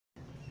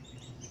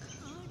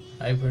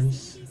Hi friends,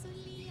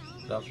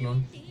 good afternoon.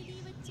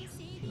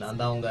 நான்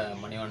தான் உங்க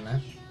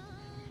மணிவண்ணன்.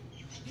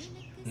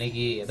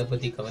 இன்னைக்கு எதை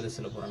பற்றி கவிதை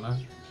சொல்ல போகிறேன்னா,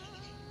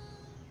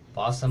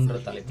 பாசம்ன்ற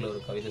தலைப்பில் ஒரு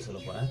கவிதை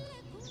சொல்ல போகிறேன்.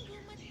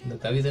 இந்த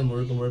கவிதை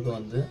முழுக்க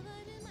வந்து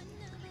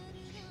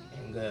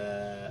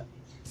எங்கள்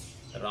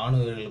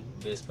இராணுவ வீரர்களை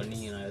பேஸ் பண்ணி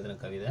நான் எழுதின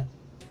கவிதை.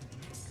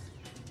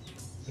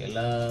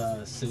 எல்லா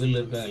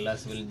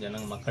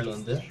சிவில் மக்கள்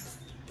வந்து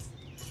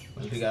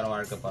மிலிட்ரிக்கார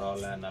வாழ்க்கை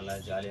பரவாயில்ல, நல்லா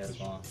ஜாலியாக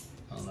இருக்கும்,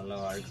 அவங்க நல்லா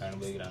வாழ்க்கை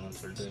அனுபவிக்கிறாங்கன்னு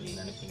சொல்லிட்டு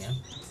நீங்கள் நினைப்பீங்க.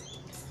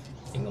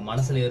 எங்கள்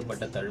மனசில்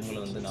ஏற்பட்ட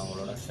தழும்புகளை வந்து நான்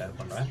உங்களோட ஷேர்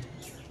பண்ணுறேன்.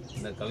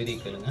 இந்த கவிதை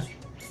கேளுங்க.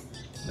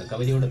 இந்த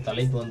கவிதையோட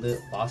தலைப்பு வந்து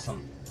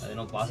பாசம். அது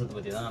என்ன பாசத்தை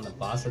பற்றி தான். அந்த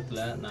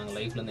பாசத்தில் நாங்கள்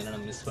லைஃப்லேருந்து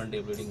என்னென்ன மிஸ்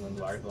பண்ணிட்டு எப்படி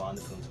வந்து வாழ்க்கை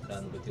வாழ்ந்துட்டுன்னு சொல்லிட்டு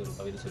அதை பற்றி ஒரு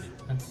கவிதை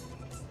சொல்லியிருக்கேன்.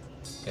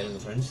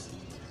 கேளுங்க ஃப்ரெண்ட்ஸ்.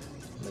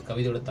 இந்த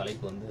கவிதையோட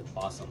தலைப்பு வந்து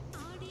பாசம்.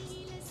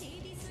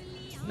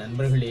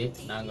 நண்பர்களே,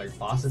 நாங்கள்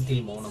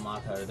பாசத்தில்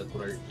மௌனமாக அழுத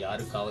குரல்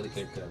யாருக்காவது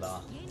கேட்கிறதா?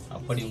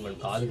 அப்படி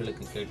உங்கள்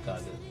காதுகளுக்கு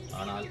கேட்காது.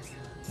 ஆனால்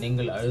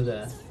நீங்கள் அழுத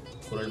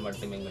குரல்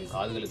மட்டும் எங்கள்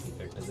காதுகளுக்கு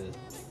கேட்டது.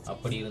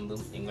 அப்படி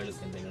இருந்தும்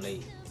எங்களுக்கு இந்த நிலை.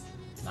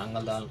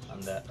 நாங்கள் தான்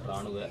அந்த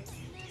இராணுவ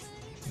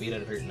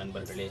வீரர்கள்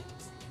நண்பர்களே.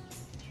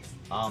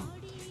 ஆம்,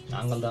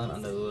 நாங்கள் தான்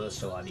அந்த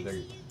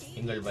துரதிர்ஷ்டவாதிகள்.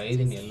 எங்கள்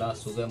வயதின் எல்லா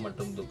சுக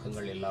மற்றும்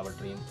துக்கங்கள்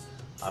எல்லாவற்றையும்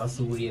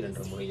அரசு ஊழியர்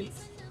என்ற முறையில்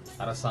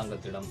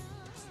அரசாங்கத்திடம்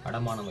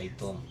அடமானம்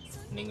வைத்தோம்.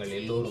 நீங்கள்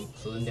எல்லோரும்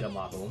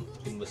சுதந்திரமாகவும்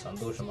பின்பு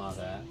சந்தோஷமாக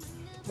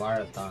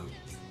வாழத்தான்.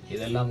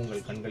 இதெல்லாம்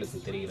உங்கள் கண்களுக்கு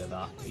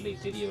தெரிகிறதா? இல்லை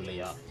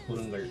தெரியவில்லையா?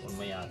 கூறுங்கள்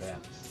உண்மையாக.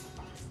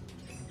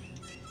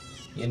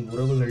 என்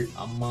உறவுகள்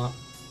அம்மா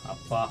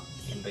அப்பா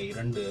என்ற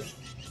இரண்டு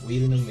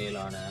உயிரினும்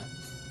மேலான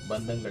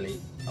பந்தங்களை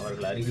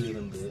அவர்கள் அருகில்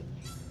இருந்து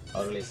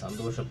அவர்களை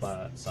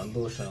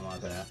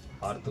சந்தோஷமாக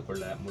பார்த்து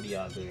கொள்ள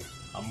முடியாது.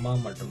 அம்மா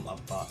மற்றும்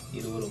அப்பா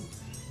இருவரும்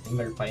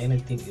எங்கள்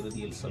பயணத்தின்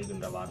இறுதியில்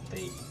சொல்கின்ற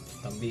வார்த்தை,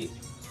 தம்பி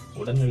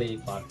உடல்நிலையை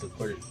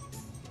பார்த்துக்கொள்,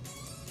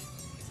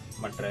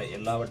 மற்ற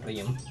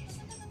எல்லாவற்றையும்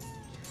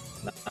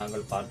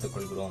நாங்கள்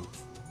பார்த்துக்கொள்கிறோம்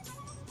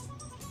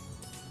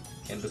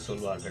என்று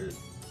சொல்வார்கள்.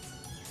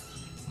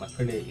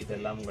 மக்களே,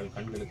 இதெல்லாம் உங்கள்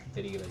கண்களுக்கு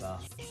தெரிகிறதா?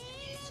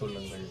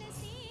 சொல்லுங்கள்.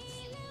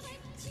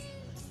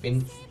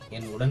 பின்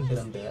என் உடன்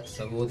பிறந்த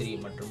சகோதரி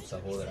மற்றும்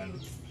சகோதரன்,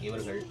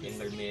 இவர்கள்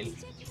எங்கள் மேல்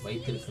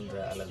வைத்திருக்கின்ற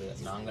அல்லது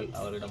நாங்கள்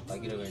அவரிடம்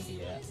பகிர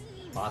வேண்டிய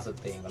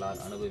பாசத்தை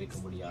எங்களால் அனுபவிக்க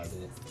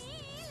முடியாது.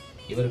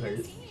 இவர்கள்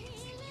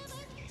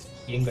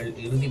எங்கள்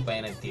இறுதி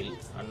பயணத்தில்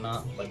அண்ணா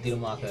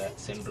பத்திரமாக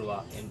சென்று வா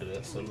என்று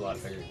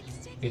சொல்வார்கள்.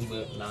 பின்பு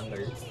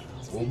நாங்கள்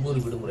ஒவ்வொரு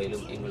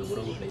விடுமுறையிலும் எங்கள்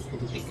உறவுகளை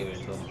புதுப்பிக்க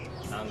வேண்டும்.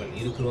 நாங்கள்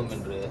இருக்கிறோம்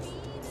என்று.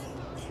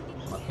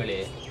 மக்களே,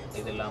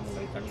 இதெல்லாம்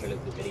உங்கள்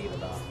கண்களுக்கு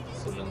தெரிகிறதா?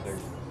 சொல்லுங்கள்.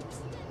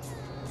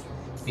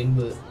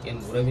 பின்பு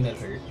என்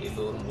உறவினர்கள்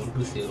எல்லோரும்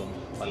ஒன்று சேரும்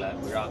பல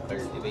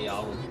விழாக்கள்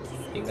இவையாவும்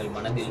எங்கள்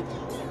மனதில்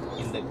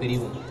இந்த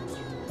பிரிவும்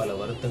பல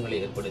வருத்தங்களை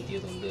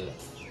ஏற்படுத்தியதுண்டு.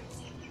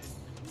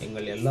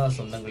 எங்கள் எல்லா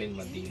சொந்தங்களின்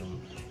மத்தியிலும்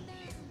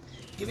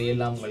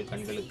இவையெல்லாம் உங்கள்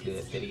கண்களுக்கு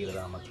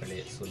தெரிகிறதா? மக்களே,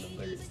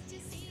 சொல்லுங்கள்.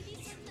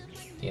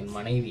 என்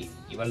மனைவி,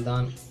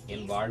 இவள்தான்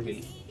என்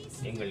வாழ்வில்,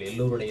 எங்கள்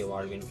எல்லோருடைய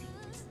வாழ்வின்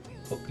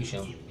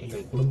பொக்கிஷம்.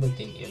 எங்கள்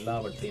குடும்பத்தின்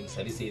எல்லாவற்றையும்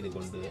சரி செய்து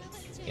கொண்டு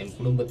என்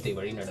குடும்பத்தை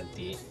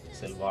வழிநடத்தி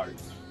செல்வாள்.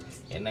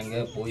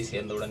 என்னங்க, போய்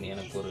சேர்ந்தவுடன்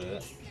எனக்கு ஒரு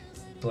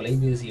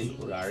தொலைபேசியில்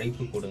ஒரு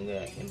அழைப்பு கொடுங்க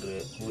என்று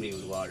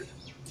கூறிவிடுவாள்.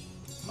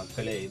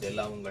 மக்களே,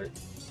 இதெல்லாம் உங்கள்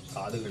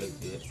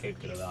காதுகளுக்கு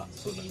கேட்கிறதா?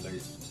 சொல்லுங்கள்.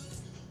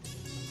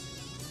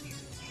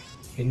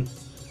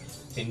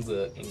 பின்பு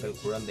எங்கள்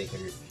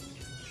குழந்தைகள்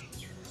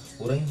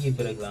உறங்கிய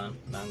பிறகுதான்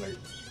நாங்கள்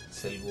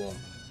செல்வோம்.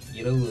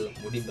 இரவு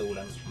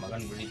முடிந்தவுடன்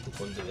மகன் விழித்து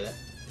கொண்டு,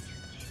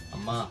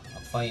 அம்மா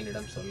அப்பா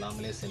என்னிடம்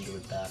சொல்லாமலே சென்று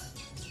விட்டார்,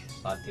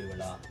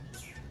 பார்த்தீர்களா?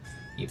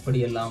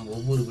 இப்படியெல்லாம்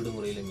ஒவ்வொரு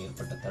விடுமுறையிலும்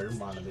ஏற்பட்ட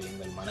தழும்பானது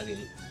எங்கள்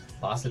மனதில்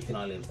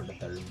பாசத்தினால் ஏற்பட்ட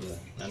தழும்பு.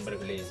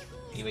 நண்பர்களே,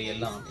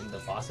 இவையெல்லாம் இந்த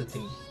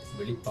பாசத்தின்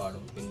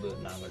வெளிப்பாடும். பின்பு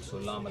நாங்கள்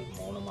சொல்லாமல்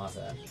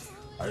மௌனமாக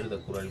அழுத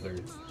குரல்கள்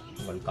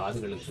உங்கள்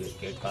காதுகளுக்கு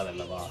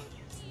கேட்காதல்லவா?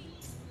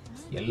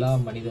 எல்லா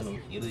மனிதனும்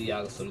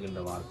இறுதியாக சொல்கின்ற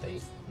வார்த்தை,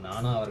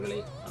 நானா அவர்களை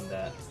அந்த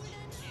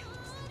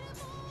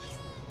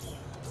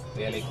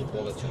வேலைக்கு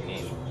போகச்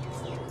சொன்னேன்.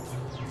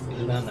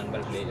 இதுதான்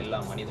நண்பர்களே எல்லா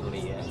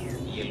மனிதனுடைய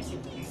இயல்பு.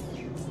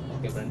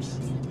 ஓகே ஃப்ரெண்ட்ஸ்,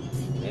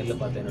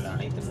 நேரில் பார்த்த என்னோட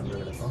அனைத்து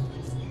நண்பர்களுக்கும்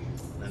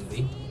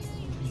நன்றி.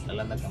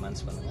 நல்லா இருந்தால்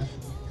கமெண்ட்ஸ் பண்ணுங்கள்.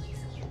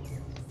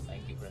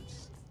 Thank you friends.